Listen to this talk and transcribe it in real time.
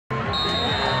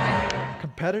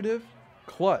Competitive,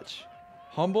 clutch,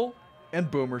 humble,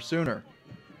 and boomer sooner.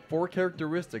 4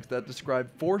 characteristics that describe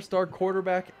 4-star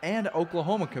quarterback and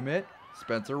Oklahoma commit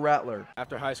Spencer Rattler.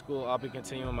 After high school, I'll be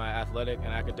continuing my athletic and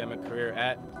academic career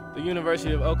at the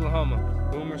University of Oklahoma.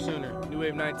 Boomer Sooner, New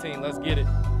Wave 19, let's get it.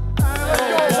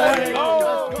 Let's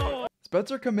go.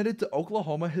 Spencer committed to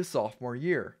Oklahoma his sophomore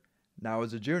year. Now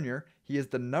as a junior, he is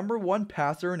the #1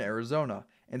 passer in Arizona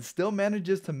and still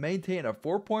manages to maintain a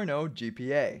 4.0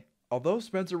 GPA. Although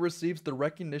Spencer receives the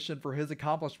recognition for his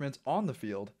accomplishments on the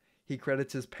field, he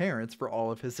credits his parents for all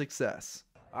of his success.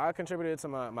 I contributed to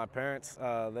my parents.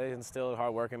 They instilled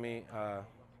hard work in me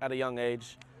at a young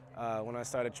age. When I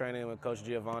started training with Coach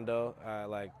Giovando,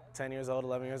 like 10 years old,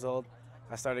 11 years old,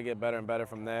 I started to get better and better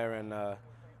from there, and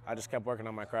I just kept working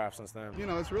on my craft since then. You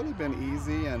know, it's really been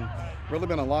easy and really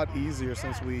been a lot easier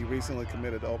since we recently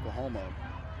committed to Oklahoma.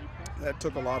 That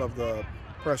took a lot of the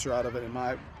pressure out of it, in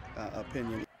my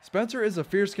opinion. Spencer is a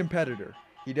fierce competitor.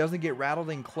 He doesn't get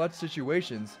rattled in clutch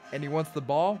situations, and he wants the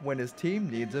ball when his team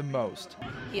needs him most.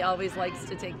 He always likes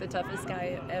to take the toughest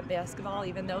guy at basketball,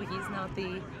 even though he's not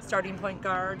the starting point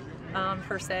guard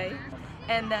per se.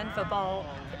 And then football,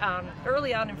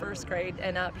 early on in first grade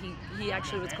and up, he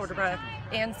actually was quarterback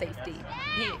and safety.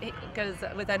 Because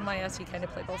with NYS, he kind of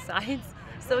played both sides,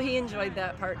 so he enjoyed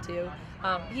that part too.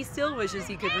 He still wishes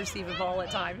he could receive a ball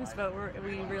at times, but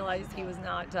we realized he was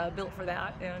not built for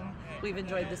that, and we've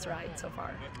enjoyed this ride so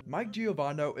far. Mike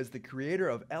Giovando is the creator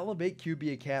of Elevate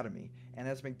QB Academy and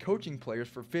has been coaching players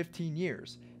for 15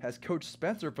 years, has coached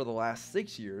Spencer for the last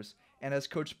 6 years, and has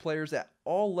coached players at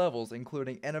all levels,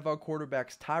 including NFL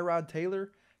quarterbacks Tyrod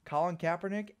Taylor, Colin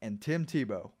Kaepernick, and Tim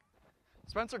Tebow.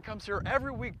 Spencer comes here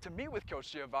every week to meet with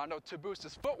Coach Giovando to boost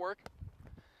his footwork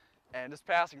and his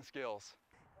passing skills.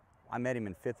 I met him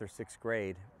in 5th or 6th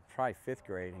grade, probably 5th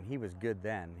grade, and he was good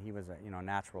then. He was a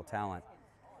natural talent.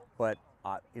 But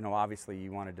obviously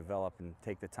you want to develop and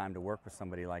take the time to work with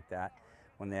somebody like that.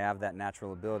 When they have that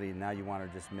natural ability, now you want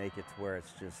to just make it to where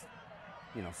it's just,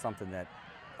 something that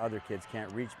other kids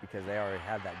can't reach because they already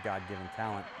have that God-given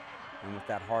talent. And with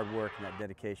that hard work and that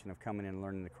dedication of coming in and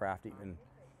learning the craft even,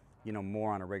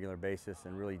 more on a regular basis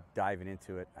and really diving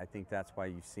into it, I think that's why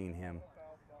you've seen him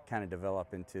kind of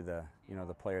develop into the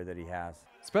player that he has.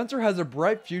 Spencer has a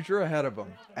bright future ahead of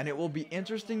him, and it will be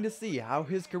interesting to see how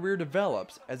his career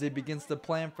develops as he begins to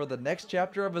plan for the next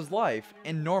chapter of his life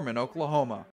in Norman,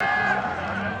 Oklahoma.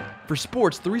 For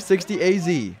Sports 360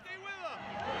 AZ,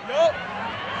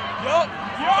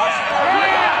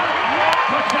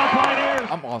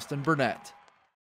 I'm Austin Burnett.